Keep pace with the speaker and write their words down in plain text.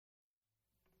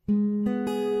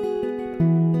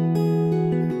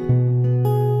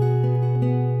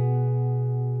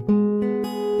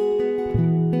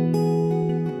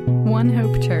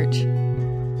Hope Church.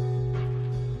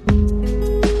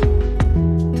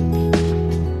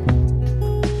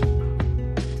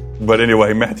 But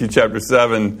anyway, Matthew chapter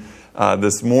 7,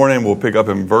 this morning we'll pick up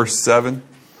in verse 7.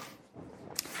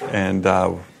 And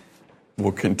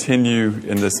we'll continue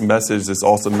in this message, this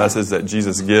awesome message that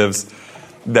Jesus gives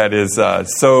that is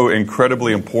so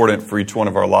incredibly important for each one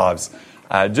of our lives.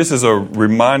 Just as a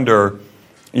reminder,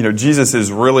 Jesus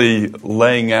is really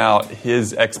laying out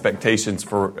his expectations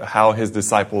for how his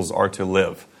disciples are to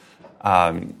live.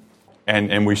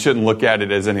 And we shouldn't look at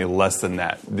it as any less than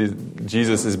that.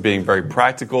 Jesus is being very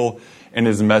practical in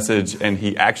his message, and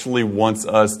he actually wants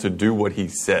us to do what he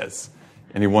says.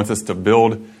 And he wants us to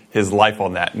build his life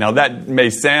on that. Now, that may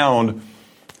sound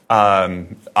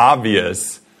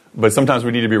obvious, but sometimes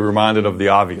we need to be reminded of the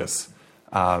obvious.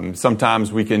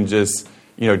 Sometimes we can just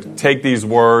take these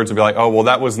words and be like, oh, well,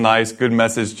 that was nice. Good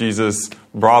message, Jesus.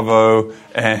 Bravo.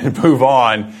 And move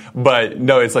on. But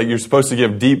no, it's like you're supposed to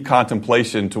give deep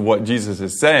contemplation to what Jesus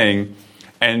is saying.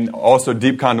 And also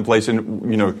deep contemplation,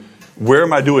 where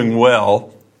am I doing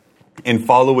well in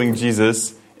following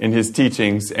Jesus in his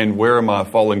teachings? And where am I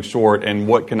falling short? And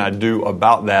what can I do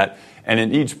about that? And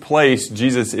in each place,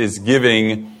 Jesus is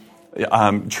giving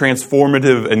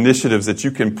transformative initiatives that you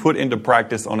can put into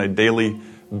practice on a daily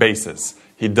basis.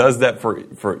 He does that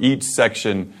for each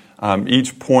section,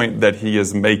 each point that he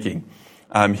is making.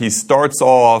 He starts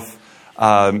off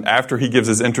after he gives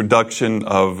his introduction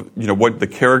of what the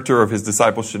character of his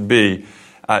disciples should be.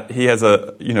 He has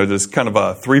this kind of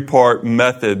a three-part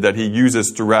method that he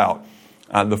uses throughout.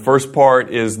 The first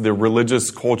part is the religious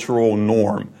cultural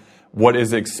norm, what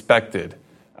is expected,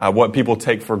 what people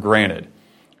take for granted.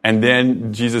 And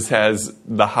then Jesus has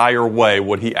the higher way,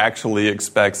 what he actually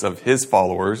expects of his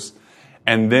followers.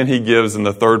 And then he gives in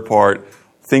the third part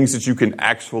things that you can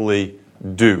actually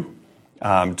do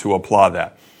to apply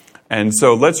that. And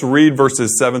so let's read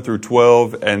verses 7 through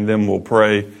 12, and then we'll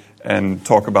pray and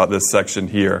talk about this section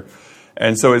here.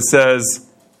 And so it says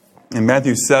in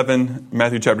Matthew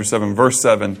chapter 7, verse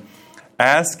 7,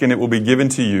 "Ask and it will be given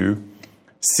to you.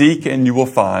 Seek and you will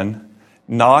find.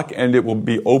 Knock and it will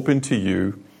be open to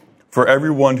you. For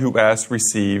everyone who asks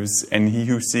receives, and he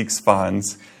who seeks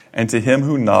finds, and to him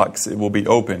who knocks it will be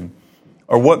open.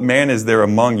 Or what man is there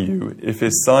among you, if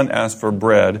his son asks for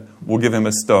bread, will give him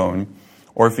a stone?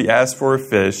 Or if he asks for a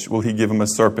fish, will he give him a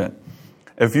serpent?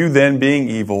 If you then, being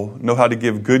evil, know how to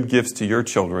give good gifts to your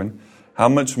children, how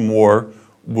much more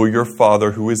will your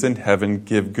Father who is in heaven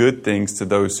give good things to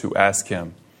those who ask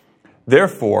him?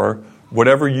 Therefore,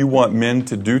 whatever you want men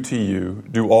to do to you,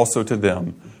 do also to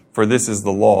them, for this is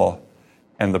the law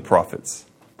and the prophets."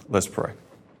 Let's pray.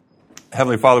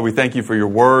 Heavenly Father, we thank you for your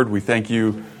word. We thank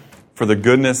you for the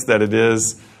goodness that it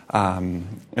is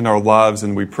in our lives.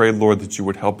 And we pray, Lord, that you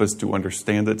would help us to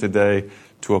understand it today,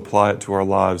 to apply it to our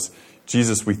lives.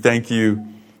 Jesus, we thank you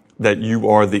that you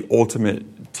are the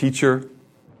ultimate teacher,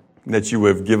 that you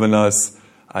have given us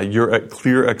your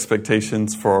clear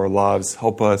expectations for our lives.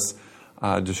 Help us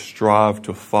to strive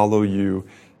to follow you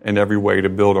in every way, to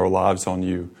build our lives on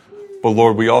you. But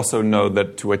Lord, we also know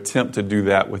that to attempt to do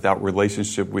that without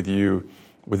relationship with you,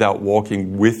 without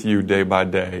walking with you day by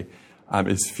day,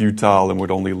 is futile and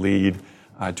would only lead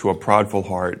to a prideful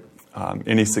heart.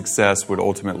 Any success would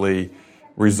ultimately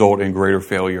result in greater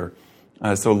failure.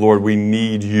 So Lord, we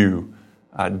need you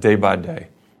day by day.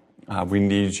 We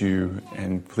need you,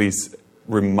 and please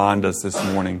remind us this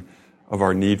morning of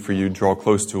our need for you. Draw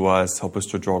close to us. Help us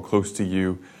to draw close to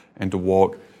you and to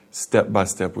walk step by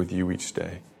step with you each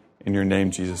day. In your name,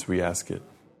 Jesus, we ask it.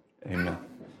 Amen.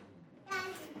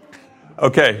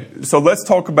 Okay, so let's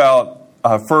talk about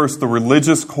first the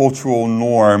religious cultural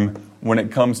norm when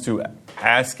it comes to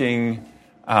asking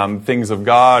things of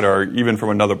God or even from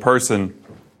another person.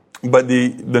 But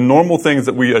the normal things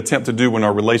that we attempt to do in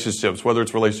our relationships, whether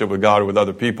it's relationship with God or with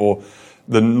other people,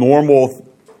 the normal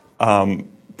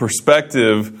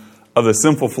perspective of the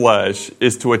sinful flesh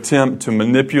is to attempt to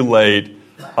manipulate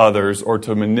others or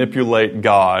to manipulate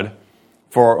God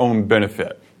for our own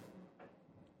benefit.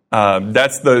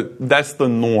 That's the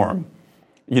norm,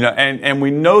 and we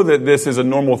know that this is a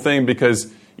normal thing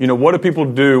because what do people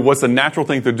do? What's the natural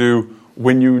thing to do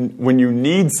when you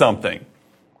need something?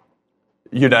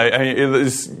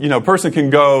 A person can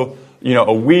go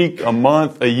a week, a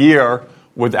month, a year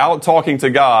without talking to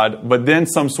God, but then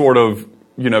some sort of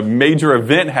major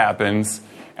event happens.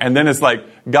 And then it's like,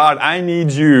 God, I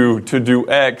need you to do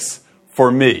X for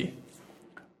me.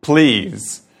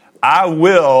 Please. I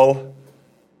will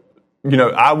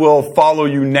follow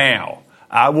you now.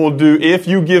 I will do, if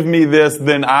you give me this,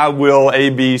 then I will A,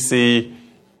 B, C,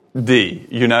 D,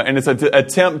 and it's an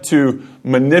attempt to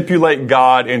manipulate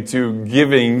God into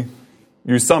giving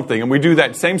you something. And we do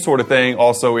that same sort of thing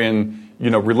also in,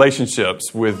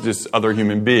 relationships with just other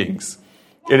human beings.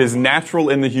 It is natural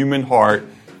in the human heart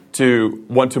to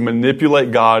want to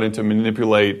manipulate God and to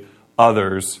manipulate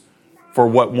others for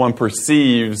what one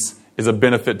perceives is a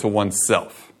benefit to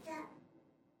oneself.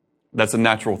 That's a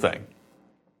natural thing.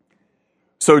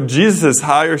 So Jesus'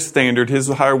 higher standard, his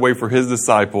higher way for his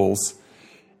disciples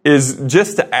is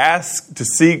just to ask, to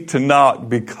seek, to knock,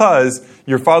 because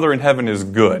your Father in heaven is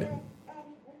good.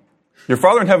 Your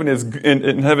Father in heaven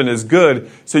is good,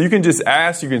 so you can just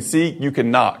ask, you can seek, you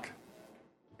can knock,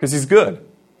 because he's good.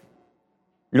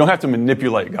 You don't have to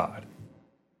manipulate God.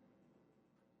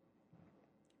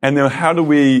 And then how do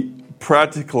we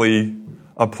practically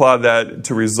apply that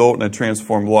to result in a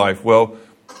transformed life? Well,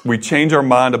 we change our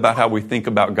mind about how we think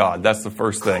about God. That's the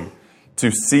first thing. To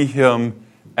see him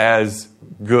as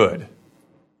good.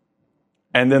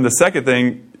 And then the second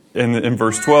thing in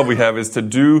verse 12 we have is to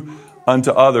do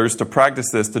unto others, to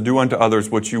practice this, to do unto others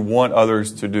what you want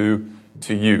others to do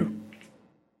to you.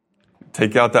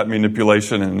 Take out that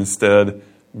manipulation and instead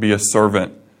be a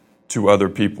servant to other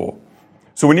people.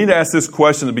 So we need to ask this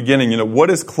question at the beginning, what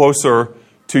is closer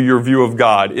to your view of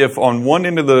God? If on one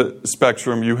end of the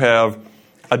spectrum you have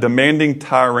a demanding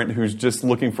tyrant who's just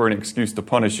looking for an excuse to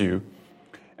punish you,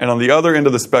 and on the other end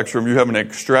of the spectrum you have an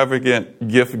extravagant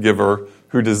gift giver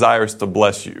who desires to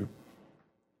bless you.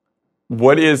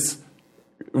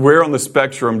 Where on the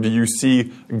spectrum do you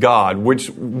see God? Which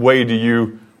way do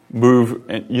you move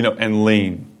and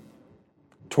lean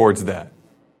towards that?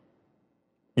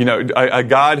 A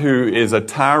God who is a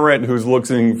tyrant, who's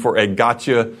looking for a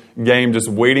gotcha game, just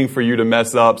waiting for you to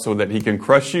mess up so that he can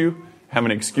crush you, have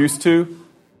an excuse to?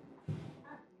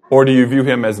 Or do you view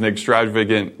him as an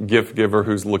extravagant gift giver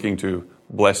who's looking to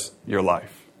bless your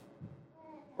life?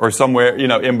 Or somewhere,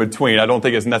 in between. I don't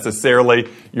think it's necessarily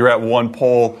you're at one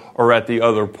pole or at the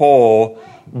other pole,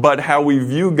 but how we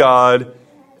view God,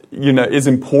 is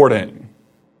important.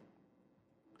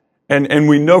 And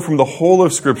we know from the whole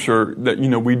of Scripture that,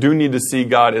 we do need to see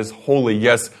God as holy.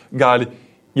 Yes, God,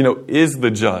 is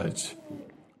the judge.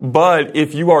 But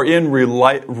if you are in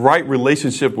right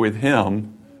relationship with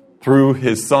him through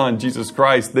his Son, Jesus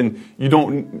Christ, then you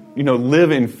don't,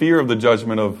 live in fear of the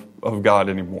judgment of God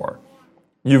anymore.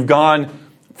 You've gone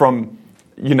from,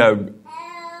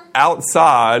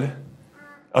 outside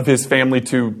of his family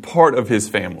to part of his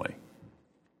family.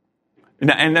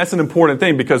 And that's an important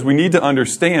thing because we need to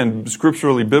understand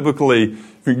scripturally, biblically,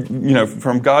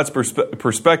 from God's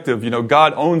perspective,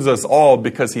 God owns us all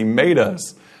because he made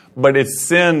us. But it's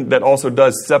sin that also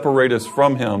does separate us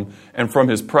from him and from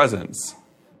his presence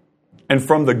and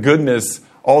from the goodness,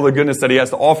 all the goodness that he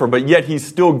has to offer. But yet he's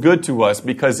still good to us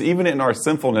because even in our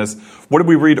sinfulness, what did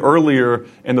we read earlier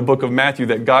in the book of Matthew?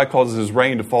 That God causes his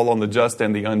rain to fall on the just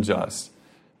and the unjust.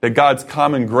 That God's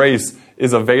common grace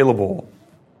is available.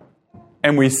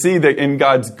 And we see that in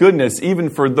God's goodness, even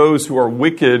for those who are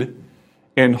wicked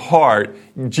in heart,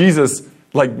 Jesus,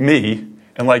 like me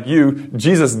and like you,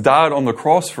 Jesus died on the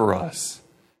cross for us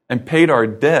and paid our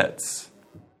debts.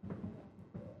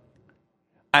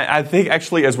 I think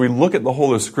actually as we look at the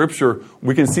whole of Scripture,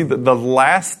 we can see that the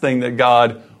last thing that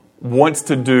God wants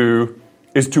to do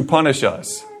is to punish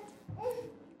us.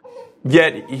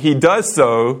 Yet he does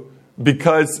so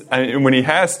because, and when he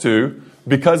has to,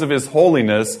 because of his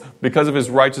holiness, because of his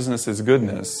righteousness, his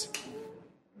goodness.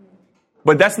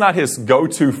 But that's not his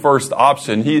go-to first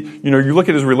option. You look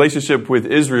at his relationship with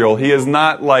Israel, he is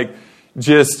not like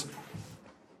just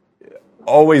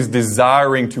always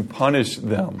desiring to punish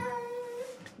them.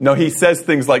 No, he says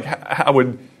things like, I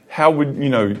would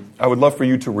love for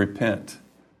you to repent.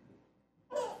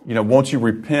 Won't you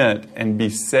repent and be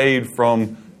saved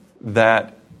from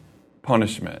that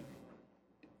punishment?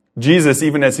 Jesus,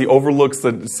 even as he overlooks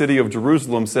the city of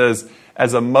Jerusalem, says,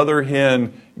 as a mother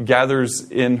hen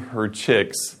gathers in her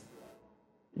chicks,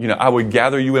 I would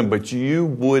gather you in, but you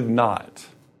would not.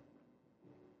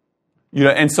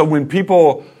 And so when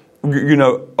people,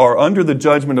 are under the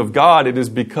judgment of God, it is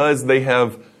because they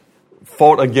have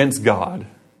fought against God.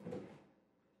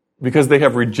 Because they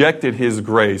have rejected his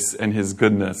grace and his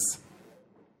goodness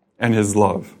and his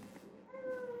love.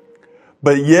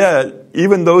 But yet,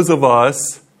 even those of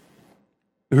us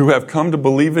who have come to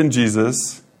believe in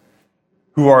Jesus,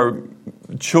 who are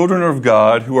children of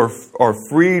God, who are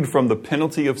freed from the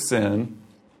penalty of sin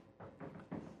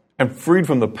and freed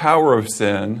from the power of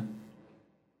sin,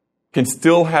 can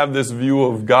still have this view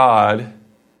of God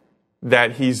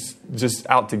that he's just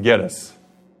out to get us,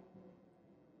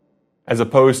 as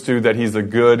opposed to that he's a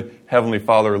good Heavenly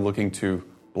Father looking to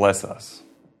bless us,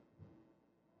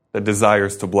 that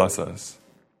desires to bless us.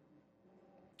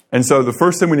 And so the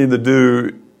first thing we need to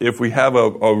do if we have a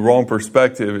wrong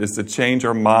perspective is to change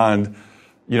our mind,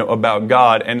 about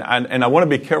God. And I want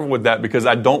to be careful with that because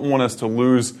I don't want us to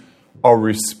lose our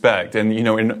respect. And,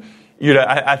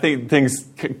 I think things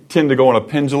tend to go on a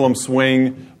pendulum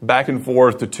swing back and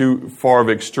forth to too far of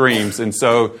extremes. And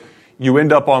so you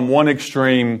end up on one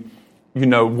extreme,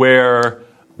 where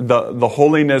the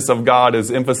holiness of God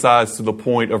is emphasized to the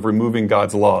point of removing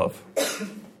God's love.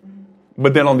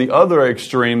 But then on the other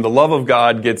extreme, the love of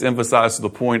God gets emphasized to the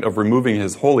point of removing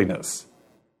His holiness.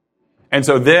 And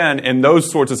so then in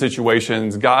those sorts of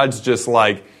situations, God's just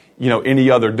like, any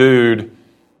other dude,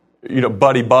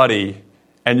 buddy,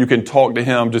 and you can talk to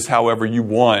Him just however you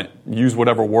want, use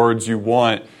whatever words you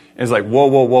want. And it's like,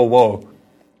 whoa.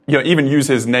 Even use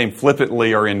His name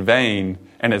flippantly or in vain,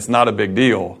 and it's not a big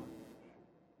deal.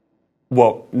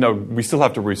 Well, no, we still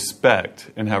have to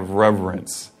respect and have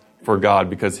reverence for God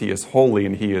because He is holy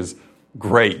and He is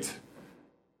great.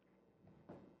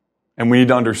 And we need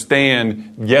to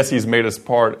understand, yes, He's made us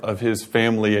part of His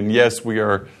family, and yes, we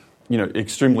are,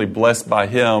 extremely blessed by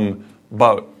Him,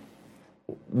 but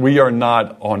we are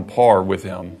not on par with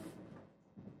Him.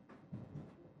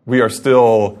 We are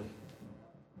still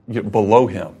below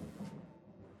Him.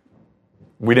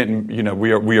 We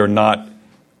are not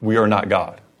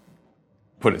God,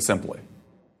 put it simply.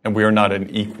 And we are not an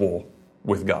equal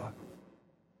with God.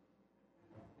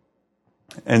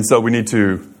 And so we need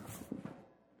to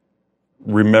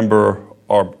remember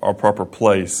our proper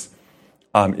place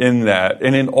in that.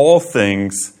 And in all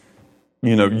things,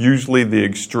 usually the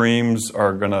extremes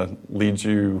are going to lead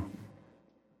you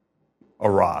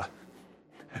awry.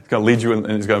 It's going to lead you and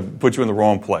it's going to put you in the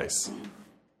wrong place.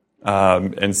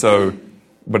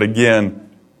 But again,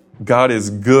 God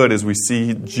is good, as we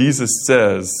see Jesus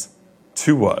says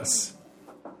to us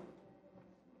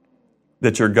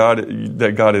that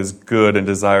God is good and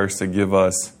desires to give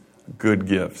us good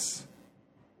gifts.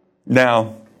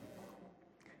 Now,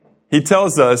 He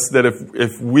tells us that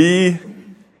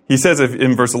He says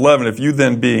in verse 11, if you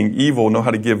then being evil know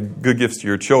how to give good gifts to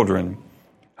your children,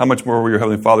 how much more will your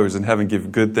Heavenly Father who is in heaven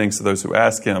give good things to those who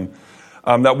ask Him?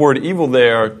 That word evil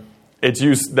there,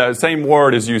 that same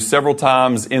word is used several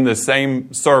times in the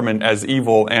same sermon as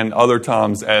evil and other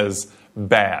times as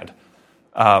bad.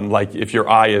 Like if your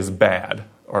eye is bad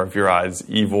or if your eye is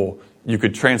evil, you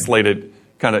could translate it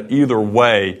kind of either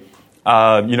way.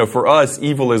 For us,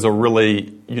 evil is a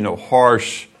really,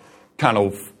 harsh kind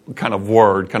of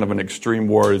word, kind of an extreme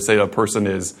word. Say a person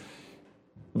is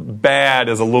bad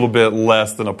is a little bit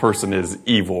less than a person is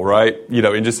evil, right?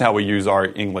 In just how we use our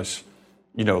English,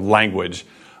 language.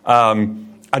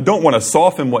 I don't want to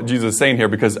soften what Jesus is saying here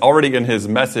because already in His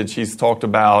message, He's talked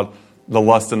about the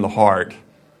lust in the heart,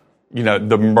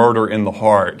 the murder in the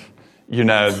heart,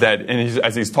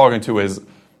 as He's talking to His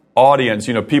audience,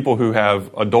 people who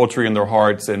have adultery in their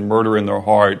hearts and murder in their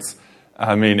hearts.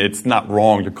 I mean, it's not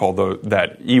wrong to call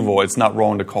that evil. It's not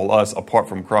wrong to call us, apart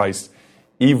from Christ,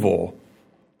 evil.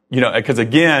 Because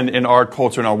again, in our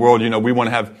culture, in our world, we want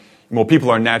to have, people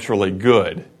are naturally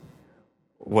good.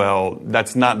 Well,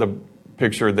 that's not the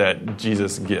picture that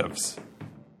Jesus gives.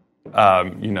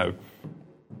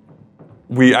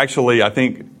 We actually, I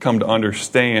think, come to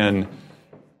understand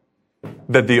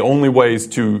that the only ways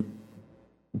to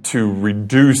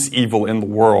reduce evil in the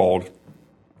world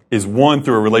is one,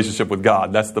 through a relationship with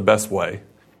God. That's the best way.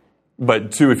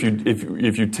 But two, if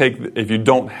you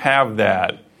don't have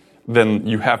that, then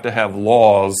you have to have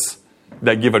laws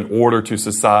that give an order to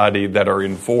society, that are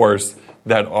enforced,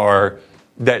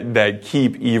 that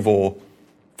keep evil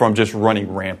from just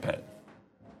running rampant.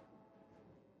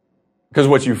 Because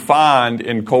what you find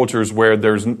in cultures where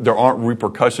there aren't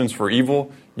repercussions for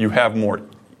evil, you have more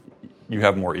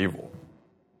evil.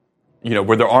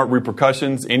 Where there aren't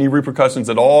any repercussions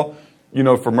at all,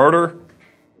 for murder,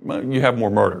 you have more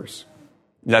murders.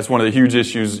 That's one of the huge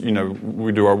issues.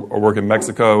 We do our work in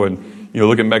Mexico, and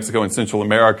look at Mexico and Central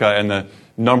America, and the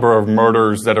number of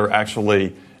murders that are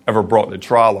actually ever brought to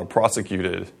trial or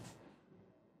prosecuted.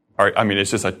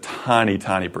 It's just a tiny,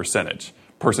 tiny percentage.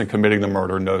 Person committing the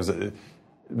murder knows that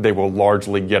they will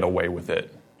largely get away with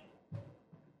it.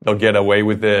 They'll get away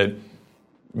with it,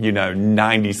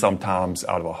 90 sometimes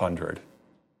out of 100.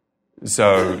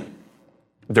 So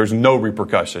there's no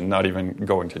repercussion, not even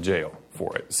going to jail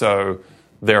for it. So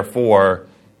therefore,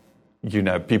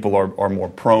 people are more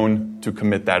prone to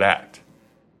commit that act.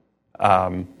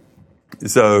 And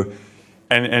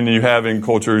you have in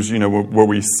cultures, what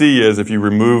we see is if you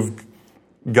remove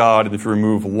God and if you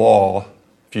remove law,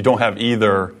 if you don't have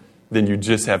either, then you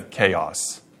just have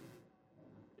chaos.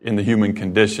 in the human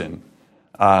condition.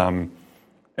 And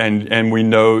we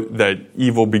know that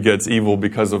evil begets evil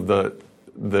because of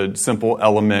the simple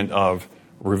element of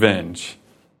revenge.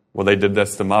 Well, they did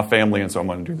this to my family, and so I'm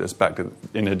going to do this back to,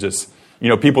 and it just,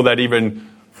 people that even,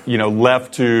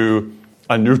 left to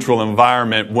a neutral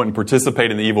environment wouldn't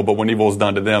participate in the evil, but when evil is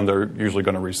done to them, they're usually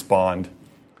going to respond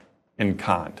in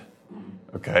kind.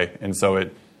 Okay? And so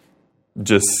it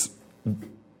just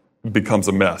becomes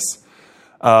a mess.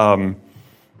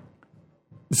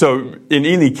 So in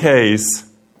any case,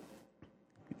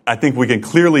 I think we can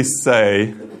clearly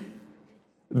say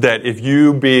that if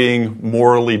you, being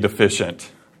morally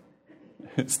deficient,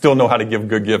 still know how to give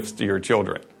good gifts to your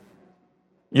children.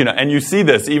 And you see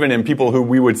this even in people who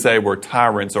we would say were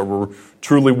tyrants or were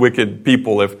truly wicked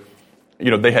people. If,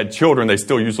 they had children, they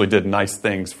still usually did nice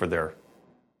things for their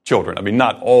children. I mean,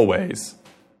 not always,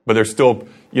 but there's still,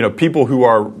 people who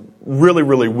are really,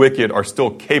 really wicked are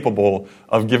still capable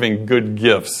of giving good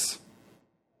gifts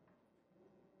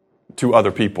to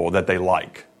other people that they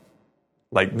like.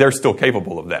 Like, they're still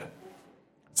capable of that.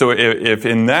 So if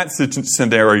in that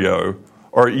scenario,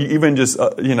 or even just,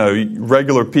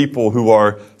 regular people who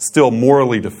are still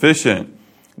morally deficient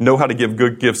know how to give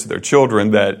good gifts to their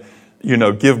children, that,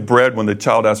 give bread when the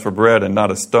child asks for bread and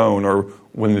not a stone, or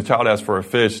when the child asks for a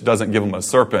fish, doesn't give them a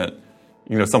serpent,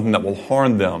 something that will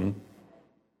harm them,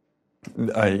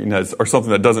 or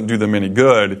something that doesn't do them any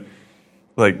good.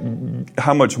 Like,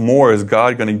 how much more is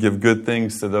God going to give good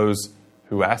things to those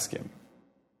who ask Him?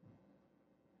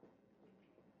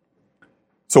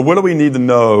 So what do we need to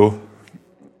know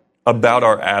about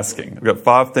our asking? We've got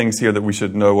 5 things here that we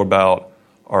should know about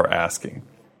our asking.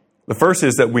 The first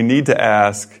is that we need to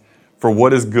ask for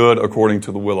what is good according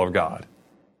to the will of God.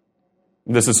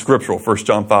 This is scriptural, 1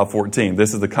 John 5:14.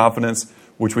 This is the confidence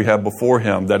which we have before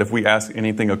Him, that if we ask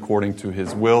anything according to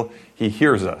His will, He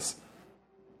hears us.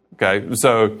 Okay,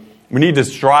 so we need to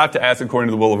strive to ask according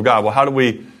to the will of God. Well, how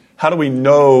do we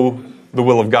know the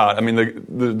will of God? I mean,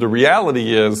 the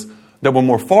reality is that when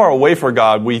we're far away from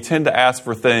God, we tend to ask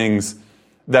for things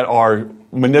that are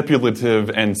manipulative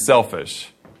and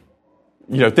selfish.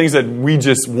 Things that we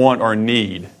just want or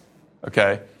need,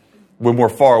 okay, when we're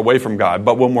far away from God.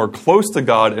 But when we're close to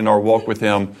God in our walk with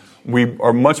Him, we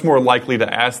are much more likely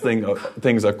to ask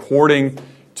things according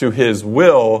to His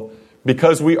will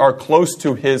because we are close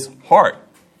to His heart.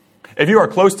 If you are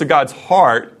close to God's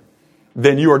heart,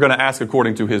 then you are going to ask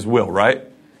according to His will, right?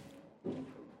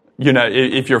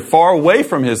 If you're far away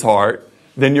from His heart,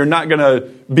 then you're not going to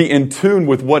be in tune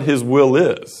with what His will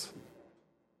is.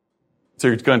 So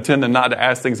you're going to tend to not to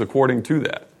ask things according to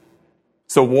that.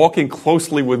 So walking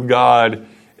closely with God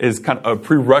is kind of a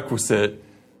prerequisite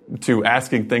to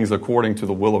asking things according to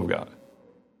the will of God.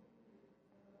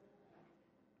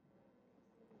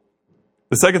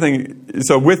 The second thing,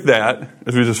 so with that,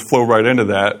 as we just flow right into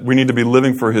that, we need to be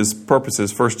living for His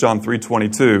purposes, 1 John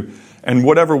 3:22. And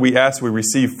whatever we ask, we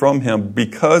receive from Him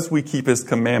because we keep His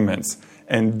commandments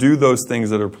and do those things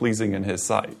that are pleasing in His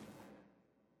sight.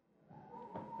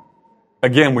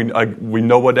 Again, we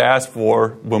know what to ask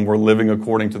for when we're living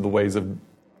according to the ways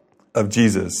of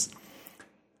Jesus.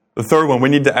 The third one, we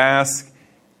need to ask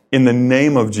in the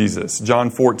name of Jesus, John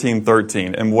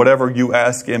 14:13. And whatever you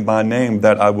ask in my name,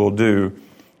 that I will do,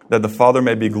 that the Father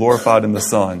may be glorified in the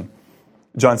Son.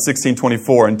 John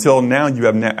 16:24. Until now you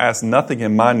have asked nothing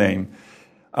in my name.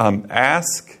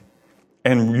 Ask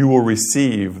and you will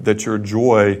receive, that your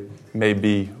joy may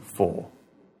be full.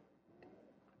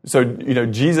 So,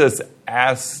 Jesus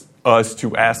asks us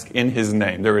to ask in His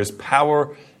name. There is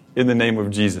power in the name of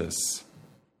Jesus.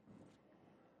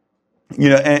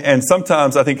 And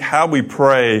sometimes I think how we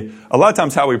pray, a lot of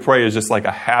times how we pray is just like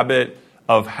a habit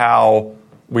of how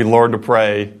we learned to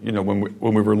pray, when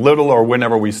we were little or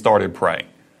whenever we started praying.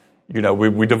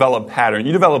 We develop patterns.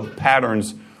 You develop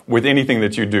patterns with anything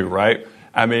that you do, right?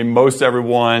 I mean, most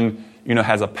everyone,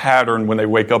 has a pattern when they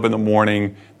wake up in the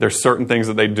morning. There's certain things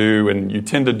that they do, and you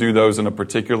tend to do those in a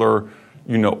particular,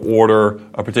 order,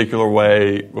 a particular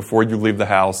way before you leave the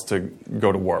house to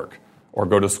go to work or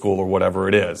go to school or whatever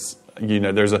it is.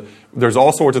 There's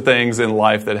all sorts of things in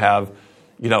life that have,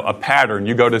 a pattern.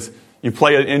 You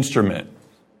play an instrument.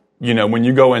 When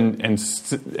you go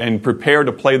and prepare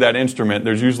to play that instrument,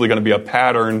 there's usually going to be a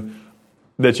pattern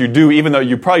that you do, even though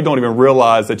you probably don't even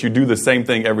realize that you do the same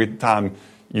thing every time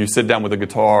you sit down with a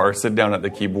guitar or sit down at the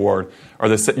keyboard, or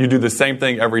you do the same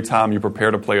thing every time you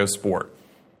prepare to play a sport.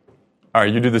 All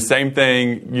right, you do the same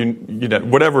thing,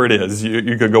 whatever it is.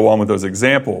 You could go on with those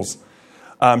examples.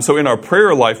 So in our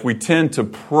prayer life, we tend to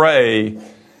pray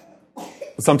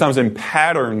sometimes in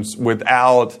patterns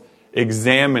without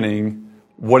examining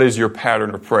what is your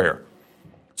pattern of prayer.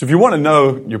 So if you want to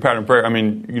know your pattern of prayer,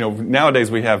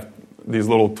 nowadays we have these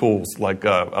little tools like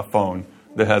a phone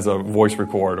that has a voice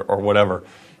record or whatever,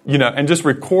 and just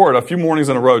record a few mornings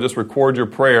in a row, just record your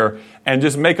prayer and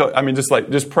just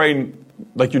just pray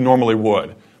like you normally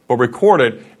would, but record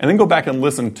it and then go back and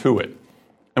listen to it.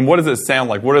 And what does it sound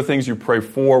like? What are the things you pray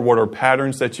for? What are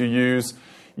patterns that you use?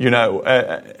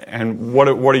 And what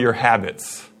are your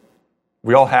habits?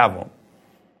 We all have them.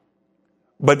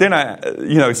 But then,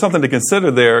 something to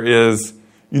consider there is,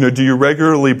 do you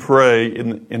regularly pray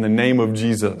in the name of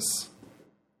Jesus?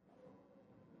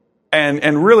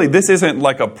 And really, this isn't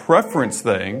like a preference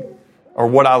thing or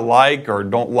what I like or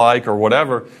don't like or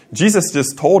whatever. Jesus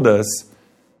just told us,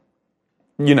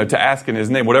 to ask in His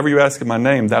name. Whatever you ask in my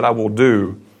name, that I will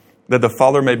do, that the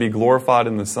Father may be glorified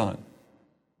in the Son.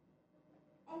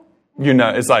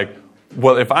 It's like,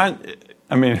 well,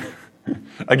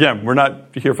 again, we're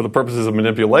not here for the purposes of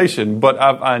manipulation, but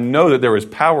I know that there is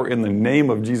power in the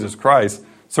name of Jesus Christ.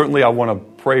 Certainly I want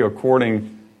to pray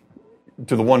according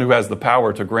to the one who has the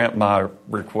power to grant my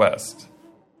request.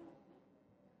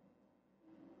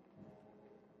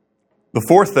 The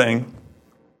fourth thing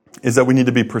is that we need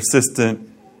to be persistent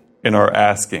in our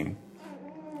asking.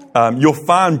 You'll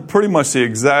find pretty much the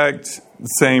exact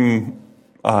same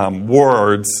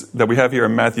words that we have here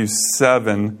in Matthew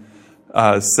 7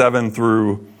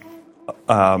 through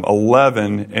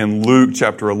 11, and Luke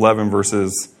chapter 11,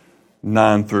 verses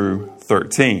 9 through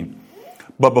 13.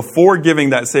 But before giving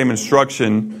that same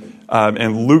instruction,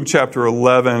 in Luke chapter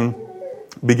 11,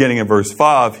 beginning in verse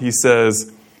 5, he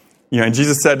says, and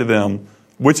Jesus said to them,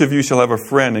 "Which of you shall have a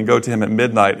friend and go to him at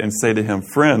midnight and say to him,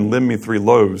 'Friend, lend me 3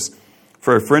 loaves,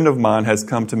 for a friend of mine has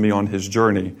come to me on his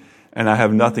journey, and I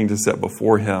have nothing to set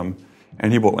before him.'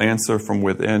 And he will answer from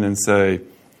within and say,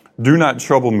 'Do not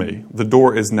trouble me. The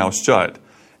door is now shut,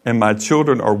 and my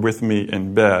children are with me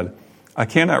in bed. I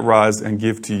cannot rise and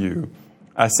give to you.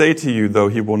 I say to you, though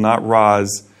he will not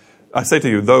rise and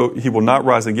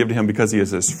give to him because he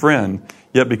is his friend,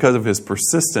 yet because of his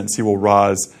persistence he will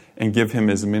rise and give him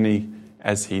as many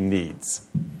as he needs.'"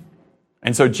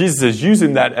 And so Jesus is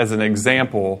using that as an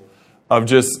example of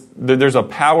just there's a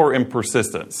power in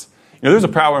persistence. There's a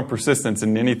power in persistence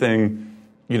in anything,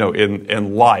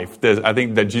 in life that I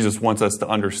think that Jesus wants us to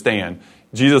understand.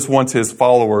 Jesus wants His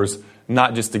followers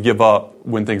not just to give up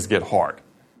when things get hard.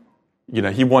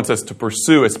 He wants us to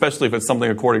pursue, especially if it's something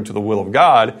according to the will of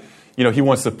God, He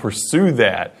wants to pursue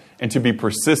that and to be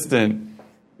persistent,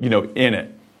 in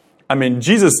it.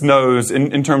 Jesus knows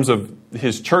in terms of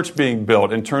His church being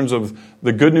built, in terms of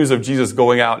the good news of Jesus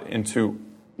going out into,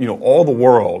 all the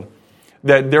world,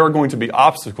 that there are going to be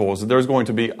obstacles, that there's going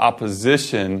to be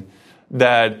opposition,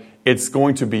 that it's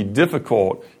going to be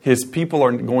difficult. His people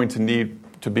are going to need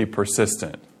to be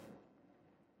persistent.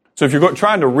 So if you're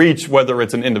trying to reach, whether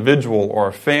it's an individual or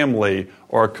a family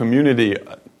or a community,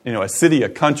 a city, a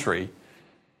country,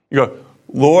 you go,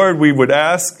 "Lord, we would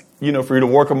ask, for you to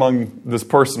work among this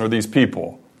person or these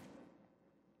people."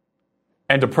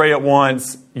 And to pray at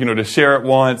once, to share at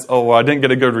once, "Oh, well, I didn't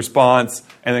get a good response,"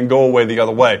 and then go away the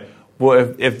other way.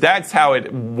 Well, if that's how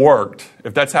it worked,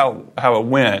 if that's how it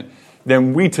went,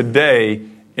 then we today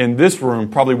in this room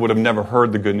probably would have never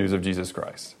heard the good news of Jesus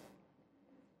Christ.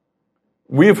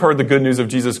 We have heard the good news of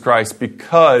Jesus Christ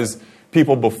because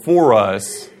people before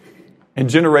us, in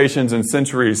generations and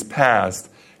centuries past,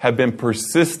 have been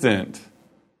persistent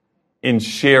in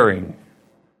sharing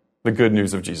the good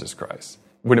news of Jesus Christ.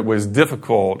 When it was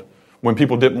difficult, when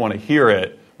people didn't want to hear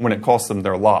it, when it cost them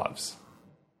their lives.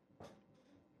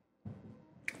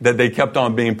 That they kept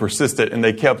on being persistent and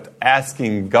they kept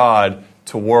asking God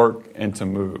to work and to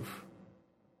move.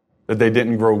 That they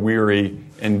didn't grow weary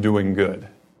in doing good.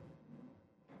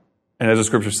 And as the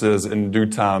scripture says, in due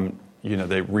time,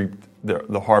 they reaped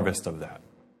the harvest of that.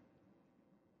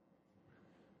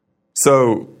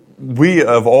 So we,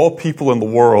 of all people in the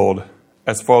world,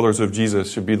 as followers of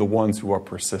Jesus, should be the ones who are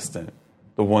persistent,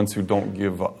 the ones who don't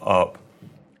give up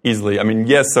easily.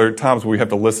 Yes, there are times where we have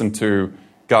to listen to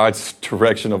God's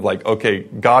direction of okay,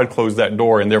 God closed that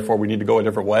door and therefore we need to go a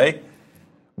different way.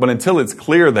 But until it's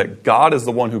clear that God is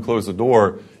the one who closed the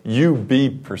door, you be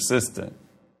persistent.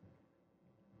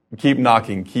 Keep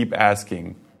knocking, keep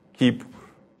asking, keep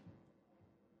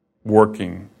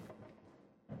working,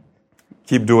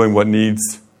 keep doing what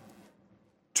needs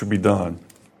to be done.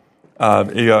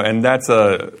 And that's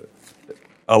a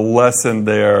lesson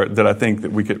there that I think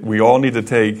that we all need to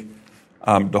take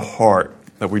to heart,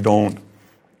 that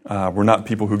we're not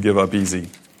people who give up easy,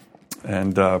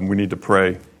 and we need to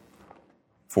pray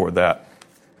for that.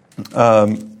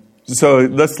 So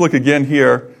let's look again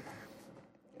here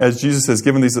as Jesus has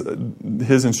given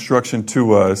his instruction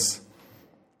to us,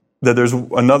 that there's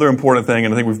another important thing,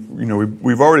 and I think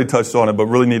we've already touched on it, but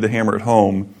really need to hammer it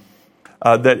home,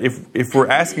 that if we're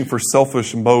asking for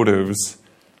selfish motives,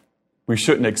 we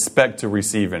shouldn't expect to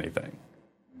receive anything.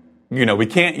 We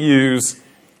can't use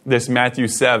this Matthew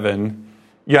 7.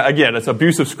 Yeah, again, it's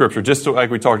abusive scripture, just like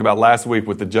we talked about last week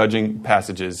with the judging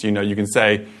passages. You can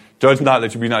say, judge not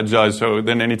that you be not judged. So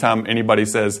then anytime anybody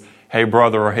says, hey,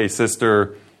 brother, or hey,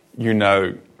 sister, you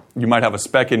might have a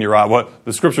speck in your eye. Well,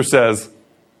 the scripture says,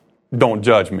 don't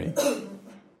judge me.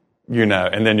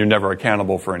 And then you're never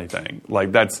accountable for anything.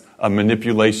 Like, that's a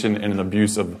manipulation and an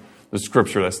abuse of the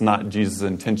scripture. That's not Jesus'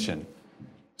 intention.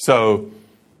 So,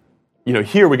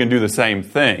 here we can do the same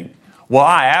thing. Well,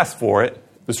 I asked for it.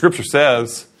 The scripture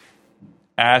says,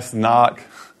 ask, knock,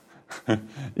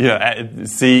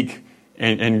 seek,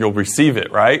 and you'll receive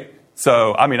it, right?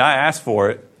 So, I asked for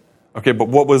it. Okay, but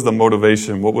what was the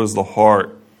motivation? What was the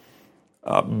heart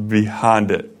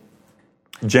behind it?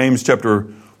 James chapter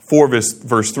 4,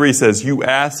 verse 3 says, you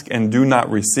ask and do not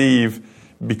receive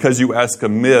because you ask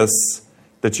amiss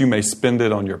that you may spend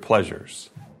it on your pleasures.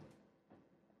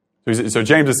 So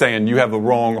James is saying you have the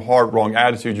wrong heart, wrong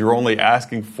attitude. You're only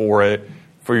asking for it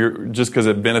just because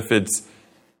it benefits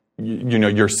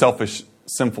your selfish,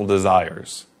 sinful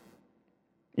desires.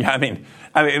 Yeah,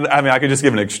 I could just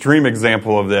give an extreme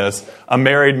example of this. A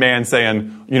married man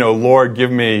saying, Lord,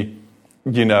 give me,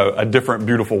 a different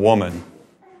beautiful woman.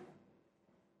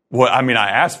 Well, I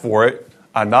asked for it.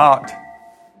 I knocked.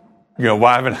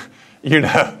 Why haven't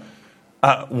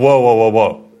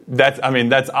whoa.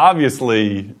 That's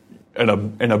obviously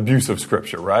an abuse of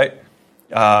scripture, right?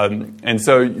 And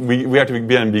so we have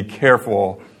to be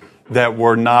careful that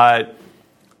we're not,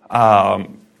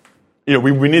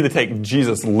 we need to take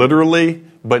Jesus literally,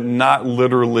 but not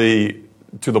literally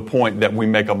to the point that we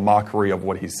make a mockery of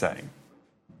what he's saying.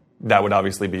 That would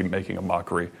obviously be making a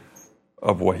mockery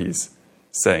of what he's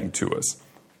saying to us.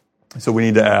 So we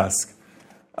need to ask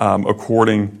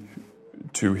according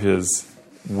to his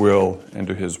will and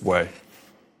to his way.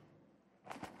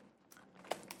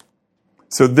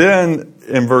 So then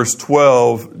in verse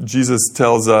 12, Jesus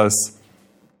tells us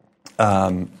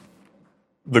the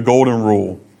golden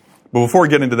rule. But before we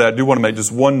get into that, I do want to make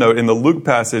just one note. In the Luke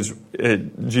passage,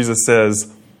 Jesus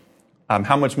says,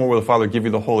 how much more will the Father give you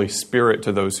the Holy Spirit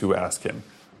to those who ask him?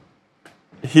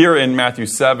 Here in Matthew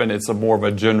 7, it's more of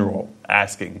a general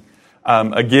asking.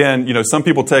 Again, some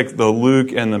people take the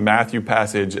Luke and the Matthew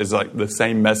passage as like the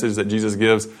same message that Jesus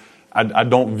gives. I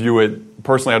don't view it,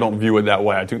 personally, I don't view it that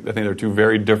way. I think they're two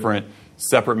very different,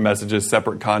 separate messages,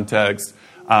 separate contexts.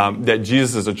 That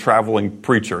Jesus is a traveling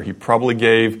preacher. He probably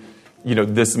gave,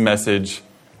 this message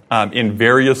in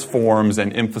various forms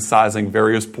and emphasizing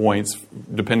various points,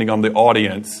 depending on the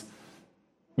audience,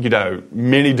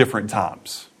 many different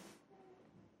times.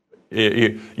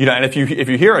 And if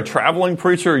you hear a traveling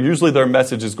preacher, usually their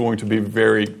message is going to be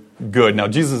very good. Now,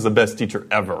 Jesus is the best teacher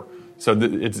ever, so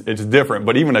it's different.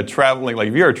 But even if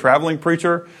you're a traveling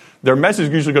preacher, their message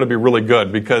is usually going to be really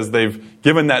good because they've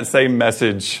given that same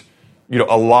message,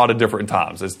 a lot of different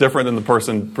times. It's different than the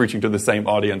person preaching to the same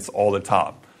audience all the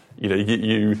time.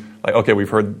 Okay, we've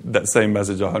heard that same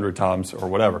message 100 times or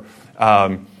whatever.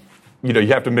 You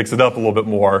have to mix it up a little bit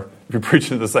more if you're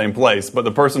preaching to the same place. But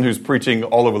the person who's preaching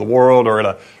all over the world or in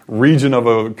a region of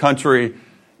a country,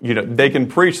 they can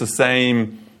preach the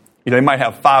same, they might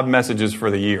have 5 messages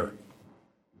for the year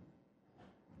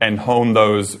and hone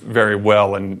those very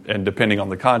well and depending on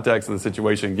the context of the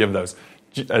situation, give those.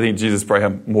 I think Jesus probably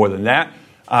had more than that.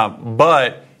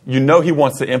 But he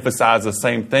wants to emphasize the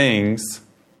same things,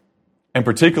 and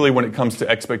particularly when it comes to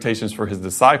expectations for his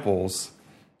disciples,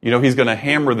 he's going to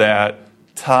hammer that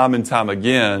time and time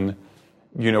again,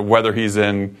 whether he's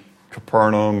in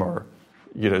Capernaum or,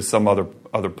 some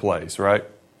other place, right?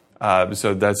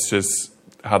 So that's just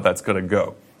how that's going to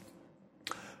go.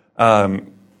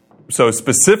 So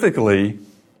specifically,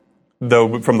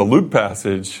 though, from the Luke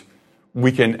passage,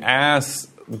 we can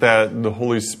ask that the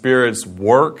Holy Spirit's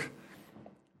work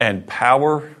and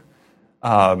power,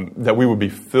 that we would be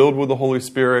filled with the Holy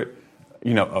Spirit,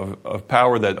 of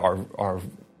power that our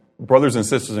brothers and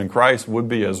sisters in Christ would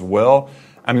be as well.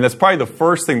 That's probably the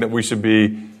first thing that we should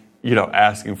be,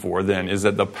 asking for then, is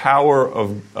that the power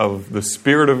of the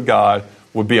Spirit of God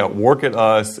would be at work at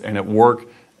us and at work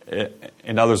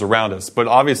in others around us. But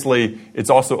obviously, it's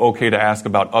also okay to ask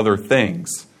about other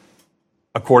things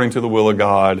according to the will of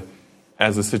God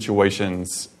as the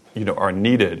situations, are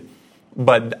needed.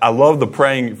 But I love the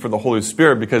praying for the Holy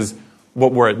Spirit because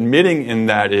what we're admitting in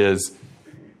that is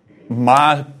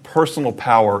my personal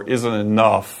power isn't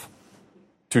enough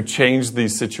to change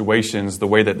these situations the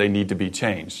way that they need to be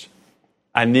changed.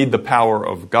 I need the power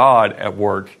of God at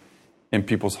work in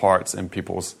people's hearts and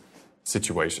people's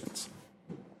situations.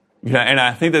 And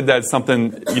I think that that's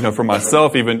something, for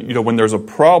myself, even, when there's a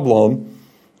problem,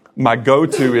 my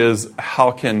go-to is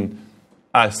how can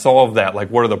I solve that? Like,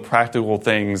 what are the practical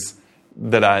things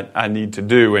that I need to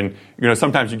do? And,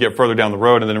 sometimes you get further down the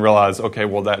road and then realize, okay,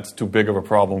 well, that's too big of a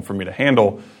problem for me to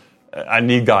handle. I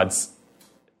need God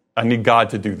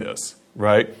to do this,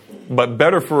 right? But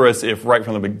better for us if right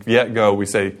from the get-go we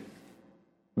say,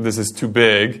 this is too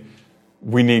big.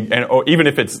 We need, or even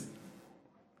if it's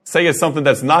something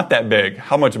that's not that big,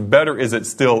 how much better is it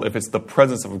still if it's the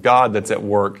presence of God that's at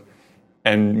work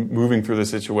and moving through the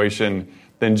situation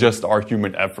than just our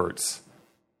human efforts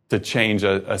to change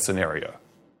a scenario?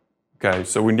 Okay,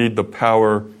 so we need the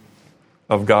power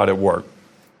of God at work.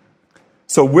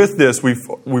 So with this, we've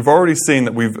already seen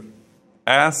that we've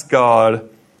asked God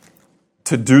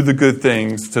to do the good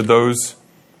things to those,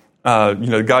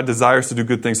 God desires to do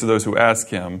good things to those who ask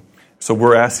Him. So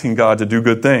we're asking God to do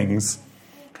good things.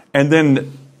 And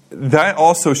then that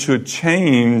also should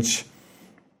change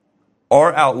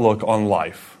our outlook on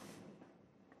life.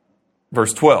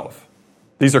 Verse 12.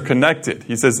 These are connected.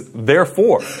 He says,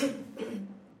 therefore,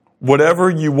 whatever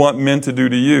you want men to do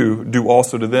to you, do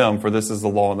also to them, for this is the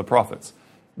law and the prophets.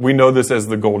 We know this as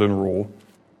the golden rule,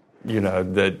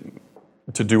 that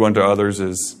to do unto others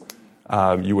is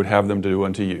you would have them to do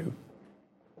unto you.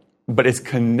 But it's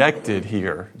connected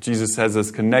here. Jesus says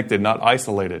it's connected, not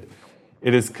isolated.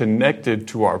 It is connected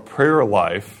to our prayer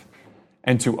life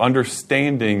and to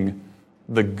understanding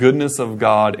the goodness of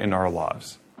God in our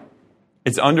lives.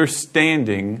 It's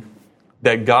understanding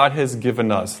that God has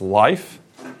given us life.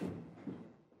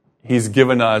 He's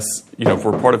given us, if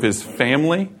we're part of His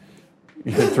family,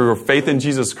 through faith in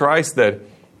Jesus Christ, that,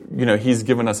 He's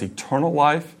given us eternal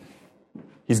life.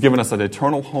 He's given us an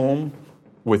eternal home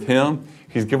with Him.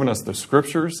 He's given us the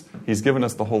Scriptures. He's given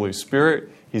us the Holy Spirit.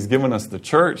 He's given us the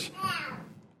church.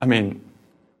 I mean,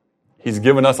 He's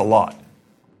given us a lot,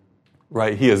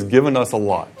 right? He has given us a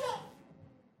lot.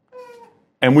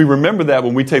 And we remember that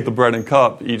when we take the bread and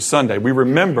cup each Sunday. We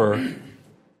remember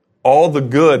all the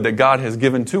good that God has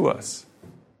given to us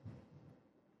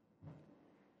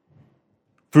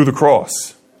through the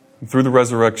cross, through the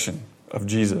resurrection of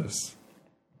Jesus.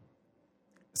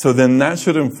 So then that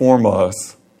should inform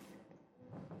us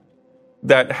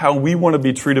that how we want to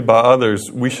be treated by others,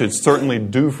 we should certainly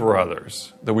do for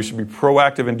others, that we should be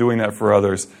proactive in doing that for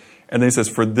others. And then he says,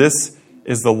 for this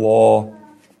is the law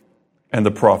and the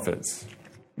prophets.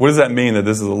 What does that mean, that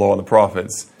this is the law and the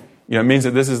prophets? It means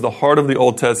that this is the heart of the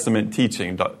Old Testament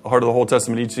teaching. The heart of the Old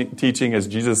Testament teaching, as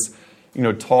Jesus,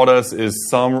 taught us, is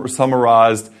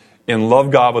summarized in love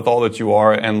God with all that you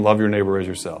are and love your neighbor as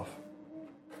yourself.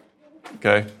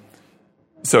 Okay?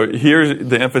 So here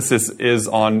the emphasis is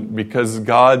on, because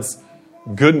God's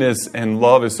goodness and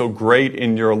love is so great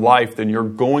in your life, then you're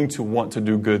going to want to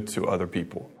do good to other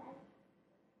people.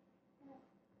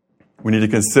 We need to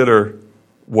consider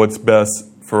what's best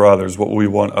for others, what we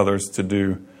want others to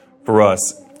do for us.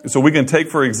 So we can take,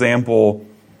 for example,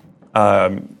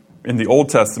 in the Old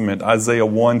Testament, Isaiah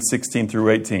 1:16 through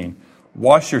 18.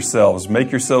 Wash yourselves,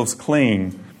 make yourselves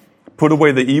clean, put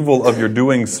away the evil of your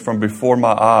doings from before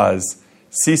my eyes.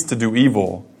 Cease to do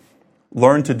evil,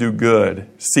 learn to do good,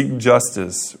 seek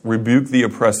justice, rebuke the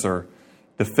oppressor,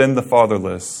 defend the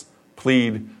fatherless,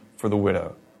 plead for the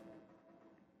widow.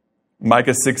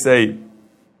 Micah 6:8,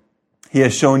 He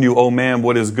has shown you, O man,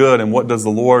 what is good, and what does the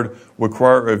Lord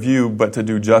require of you but to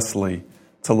do justly,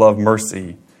 to love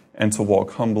mercy, and to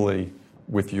walk humbly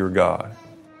with your God.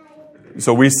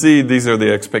 So we see these are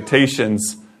the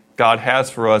expectations God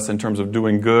has for us in terms of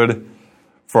doing good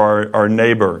for our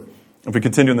neighbor. If we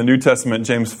continue in the New Testament,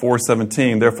 James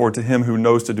 4:17, therefore to him who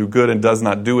knows to do good and does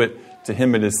not do it, to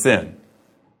him it is sin.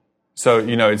 So,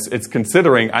 it's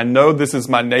considering, I know this is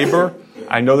my neighbor.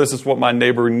 I know this is what my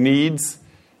neighbor needs.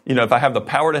 If I have the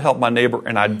power to help my neighbor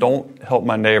and I don't help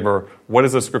my neighbor, what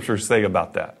does the Scripture say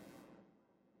about that?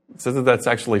 It says that that's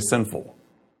actually sinful.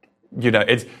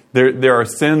 There are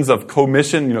sins of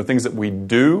commission, things that we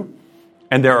do,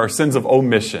 and there are sins of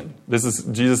omission. This is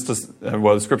Jesus,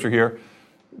 the Scripture here,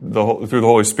 through the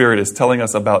Holy Spirit, is telling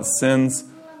us about sins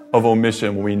of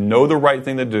omission. When we know the right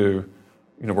thing to do,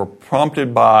 we're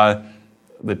prompted by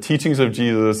the teachings of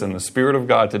Jesus and the Spirit of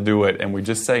God to do it, and we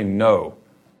just say no.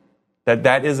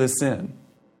 That is a sin.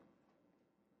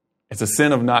 It's a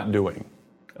sin of not doing,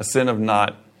 a sin of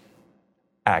not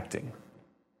acting.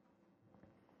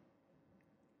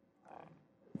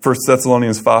 1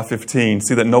 Thessalonians 5:15,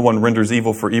 see that no one renders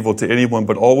evil for evil to anyone,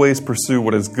 but always pursue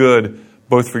what is good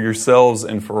both for yourselves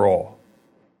and for all.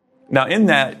 Now, in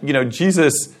that,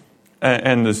 Jesus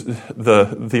and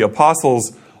the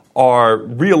apostles are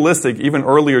realistic. Even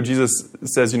earlier, Jesus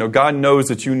says, God knows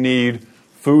that you need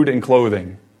food and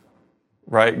clothing,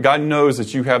 right? God knows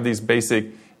that you have these basic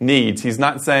needs. He's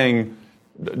not saying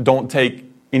don't take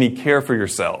any care for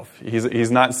yourself.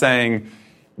 He's not saying,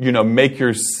 make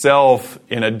yourself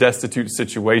in a destitute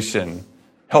situation.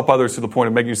 Help others to the point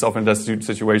of making yourself in a destitute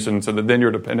situation so that then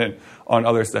you're dependent on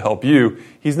others to help you.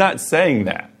 He's not saying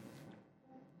that.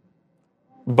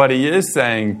 But he is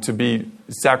saying to be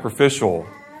sacrificial,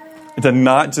 to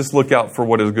not just look out for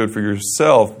what is good for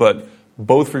yourself, but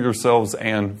both for yourselves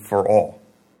and for all.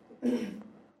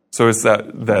 So it's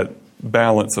that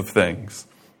balance of things.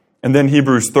 And then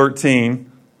Hebrews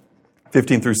 13,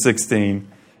 15 through 16,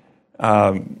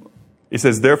 it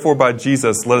says, "Therefore by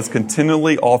Jesus let us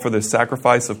continually offer the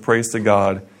sacrifice of praise to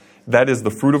God. That is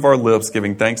the fruit of our lips,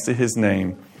 giving thanks to his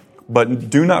name. But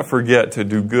do not forget to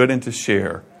do good and to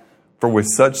share. For with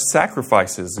such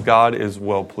sacrifices, God is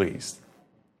well pleased."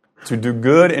 To do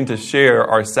good and to share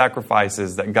are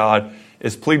sacrifices that God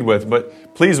is pleased with.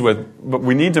 But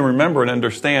we need to remember and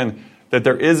understand that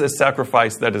there is a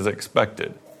sacrifice that is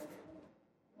expected.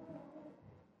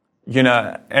 And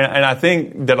I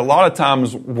think that a lot of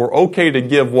times we're okay to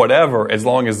give whatever as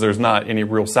long as there's not any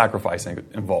real sacrifice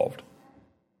involved.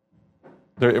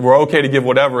 We're okay to give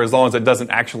whatever as long as it doesn't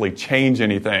actually change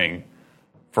anything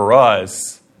for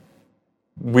us.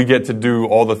 We get to do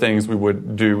all the things we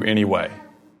would do anyway.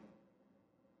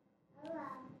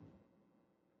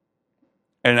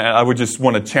 And I would just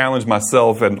want to challenge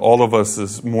myself and all of us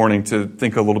this morning to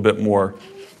think a little bit more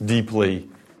deeply,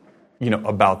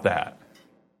 about that.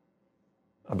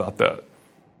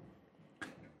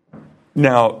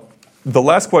 Now, the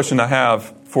last question I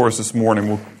have for us this morning,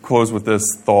 we'll close with this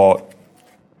thought.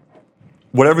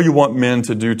 Whatever you want men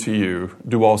to do to you,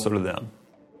 do also to them.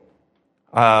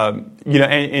 And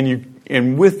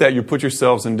with that, you put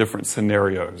yourselves in different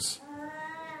scenarios.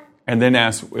 And then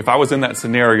ask, if I was in that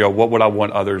scenario, what would I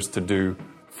want others to do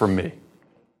for me?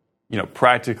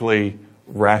 Practically,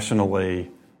 rationally,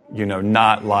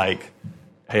 not like,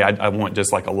 hey, I want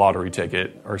just like a lottery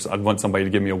ticket, or I'd want somebody to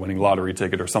give me a winning lottery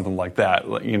ticket or something like that,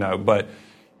 but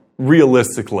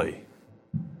realistically.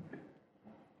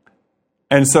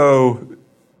 And so,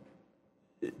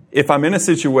 if I'm in a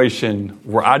situation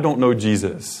where I don't know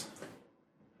Jesus,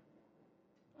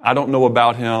 I don't know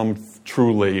about him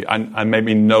truly, I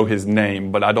maybe know his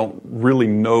name, but I don't really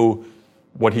know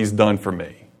what he's done for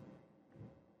me.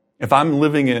 If I'm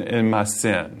living in my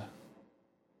sin,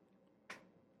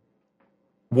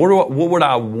 what would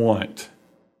I want?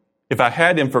 If I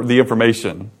had the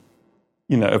information,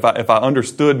 if I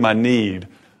understood my need,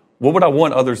 what would I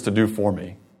want others to do for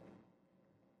me?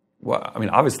 Well,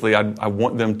 obviously, I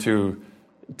want them to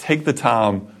take the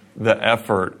time, the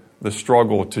effort, the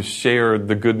struggle to share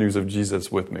the good news of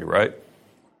Jesus with me, right?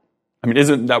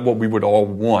 Isn't that what we would all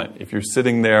want? If you're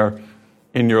sitting there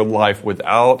in your life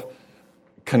without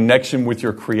connection with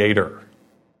your Creator,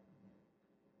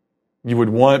 you would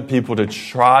want people to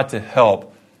try to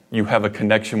help you have a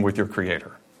connection with your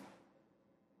Creator.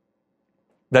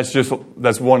 That's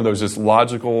one of those just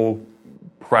logical,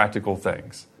 practical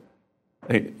things.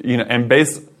 And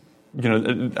this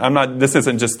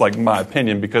isn't just like my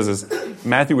opinion, because as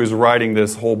Matthew is writing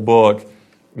this whole book,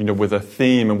 with a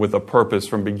theme and with a purpose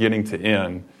from beginning to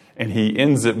end, and he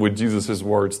ends it with Jesus'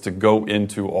 words to go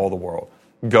into all the world.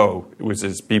 Go, which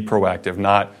is be proactive,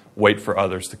 not wait for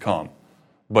others to come,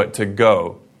 but to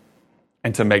go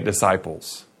and to make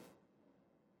disciples,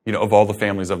 of all the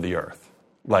families of the earth.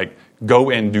 Like, go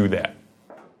and do that.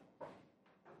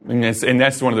 And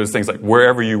that's one of those things, like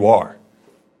wherever you are,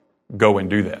 go and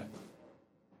do that.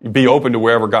 Be open to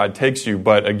wherever God takes you,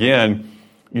 but again,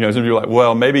 some people are like,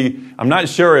 well, maybe, I'm not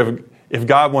sure if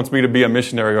God wants me to be a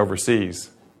missionary overseas.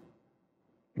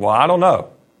 Well, I don't know.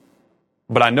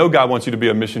 But I know God wants you to be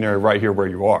a missionary right here where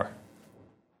you are.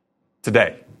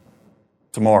 Today.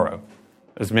 Tomorrow.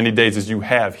 As many days as you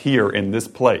have here in this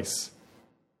place.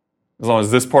 As long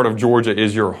as this part of Georgia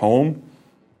is your home,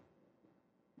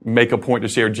 make a point to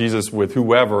share Jesus with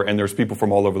whoever, and there's people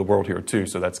from all over the world here too,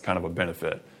 so that's kind of a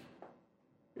benefit.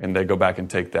 And they go back and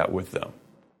take that with them.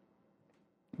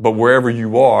 But wherever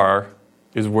you are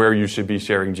is where you should be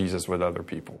sharing Jesus with other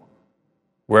people.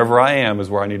 Wherever I am is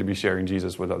where I need to be sharing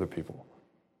Jesus with other people.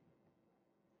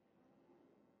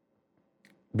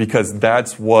 Because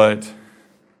that's what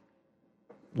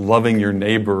loving your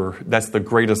neighbor, that's the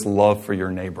greatest love for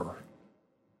your neighbor.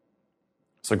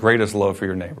 It's the greatest love for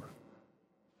your neighbor.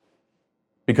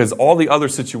 Because all the other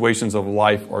situations of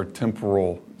life are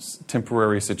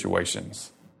temporary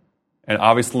situations. And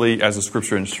obviously, as the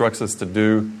Scripture instructs us to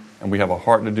do, and we have a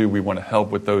heart to do, we want to help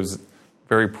with those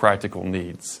very practical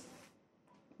needs.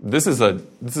 This is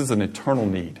an eternal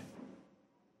need.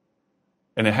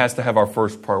 And it has to have our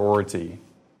first priority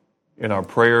in our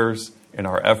prayers, in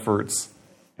our efforts,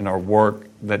 in our work.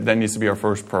 That needs to be our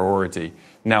first priority.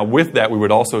 Now, with that, we would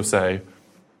also say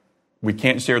we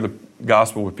can't share the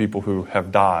gospel with people who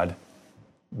have died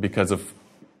because of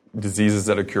diseases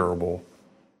that are curable.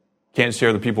 Can't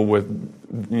share the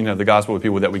gospel with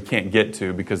people that we can't get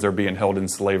to because they're being held in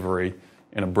slavery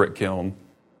in a brick kiln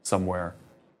somewhere.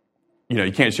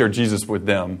 You can't share Jesus with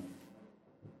them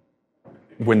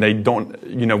when they don't,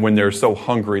 when they're so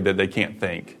hungry that they can't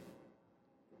think.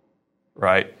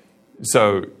 Right?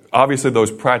 So obviously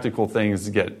those practical things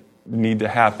need to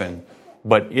happen.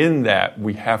 But in that,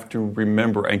 we have to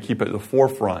remember and keep at the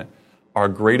forefront, our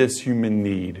greatest human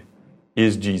need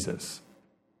is Jesus.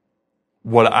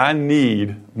 What I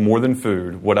need more than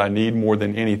food, what I need more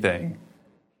than anything,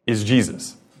 is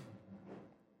Jesus.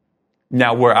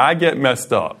 Now, where I get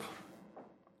messed up,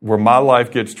 where my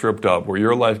life gets tripped up, where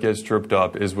your life gets tripped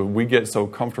up, is when we get so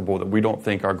comfortable that we don't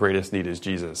think our greatest need is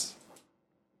Jesus.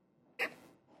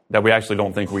 That we actually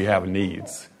don't think we have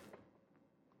needs.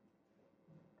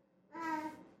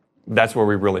 That's where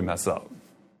we really mess up.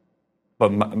 But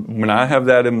when I have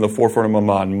that in the forefront of my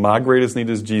mind, my greatest need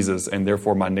is Jesus, and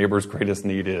therefore my neighbor's greatest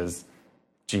need is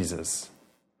Jesus.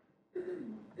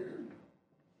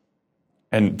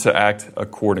 And to act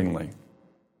accordingly.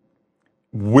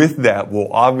 With that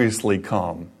will obviously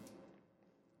come,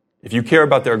 if you care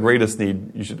about their greatest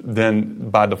need, you should then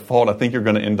by default, I think you're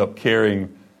going to end up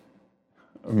caring,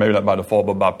 or maybe not by default,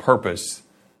 but by purpose,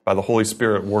 by the Holy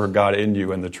Spirit, Word of God in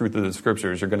you and the truth of the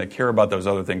Scriptures, you're going to care about those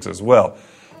other things as well.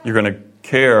 You're going to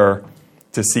care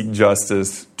to seek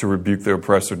justice, to rebuke the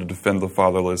oppressor, to defend the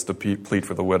fatherless, to plead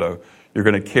for the widow. You're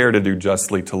going to care to do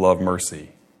justly, to love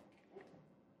mercy.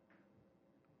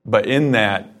 But in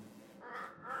that,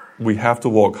 we have to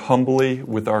walk humbly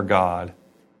with our God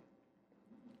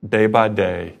day by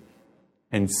day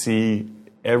and see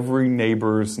every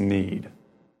neighbor's need,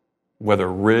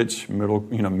 whether rich,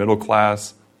 middle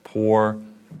class, poor,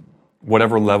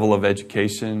 whatever level of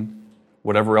education,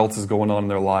 whatever else is going on in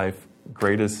their life,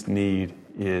 greatest need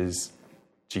is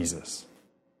Jesus.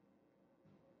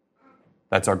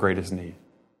 That's our greatest need,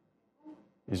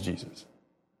 is Jesus.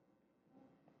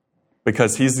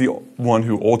 Because he's the one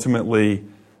who ultimately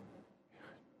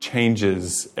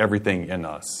changes everything in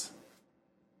us.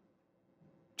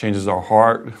 Changes our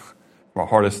heart, from a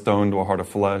heart of stone to a heart of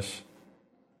flesh.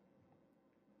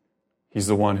 He's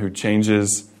the one who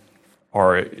changes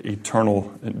our eternal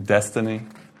destiny.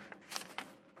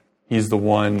 He's the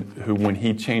one who, when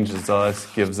he changes us,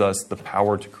 gives us the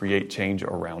power to create change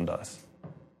around us.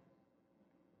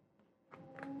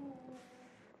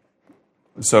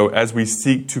 So as we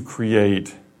seek to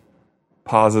create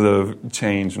positive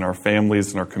change in our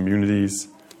families, in our communities,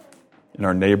 in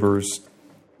our neighbors,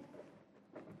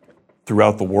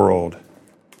 throughout the world,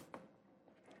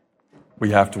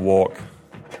 we have to walk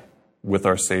with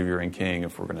our Savior and King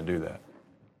if we're going to do that.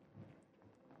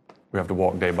 We have to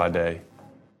walk day by day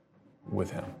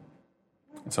with him.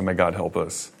 And so may God help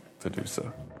us to do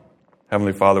so.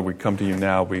 Heavenly Father, we come to you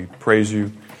now. We praise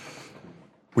you.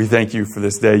 We thank you for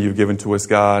this day you've given to us,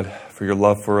 God, for your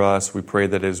love for us. We pray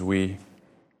that as we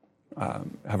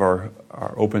have our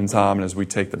open time and as we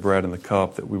take the bread and the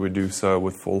cup, that we would do so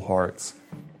with full hearts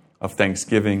of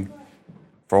thanksgiving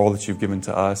for all that you've given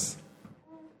to us.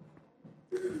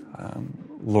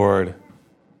 Lord,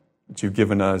 that you've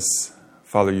given us,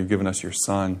 Father, you've given us your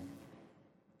Son.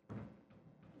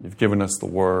 You've given us the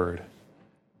Word.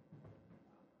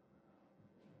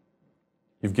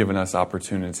 You've given us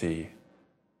opportunity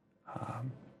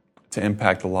to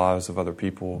impact the lives of other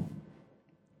people.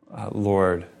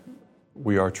 Lord,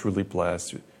 we are truly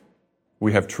blessed.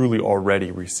 We have truly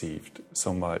already received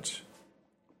so much.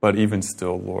 But even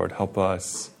still, Lord, help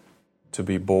us to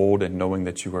be bold in knowing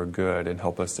that you are good, and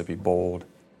help us to be bold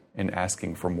in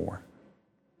asking for more.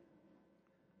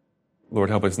 Lord,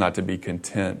 help us not to be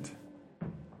content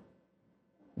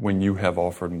when you have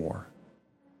offered more.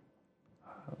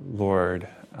 Lord,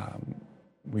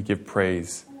 we give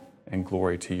praise and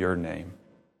glory to your name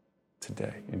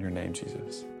today. In your name,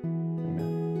 Jesus.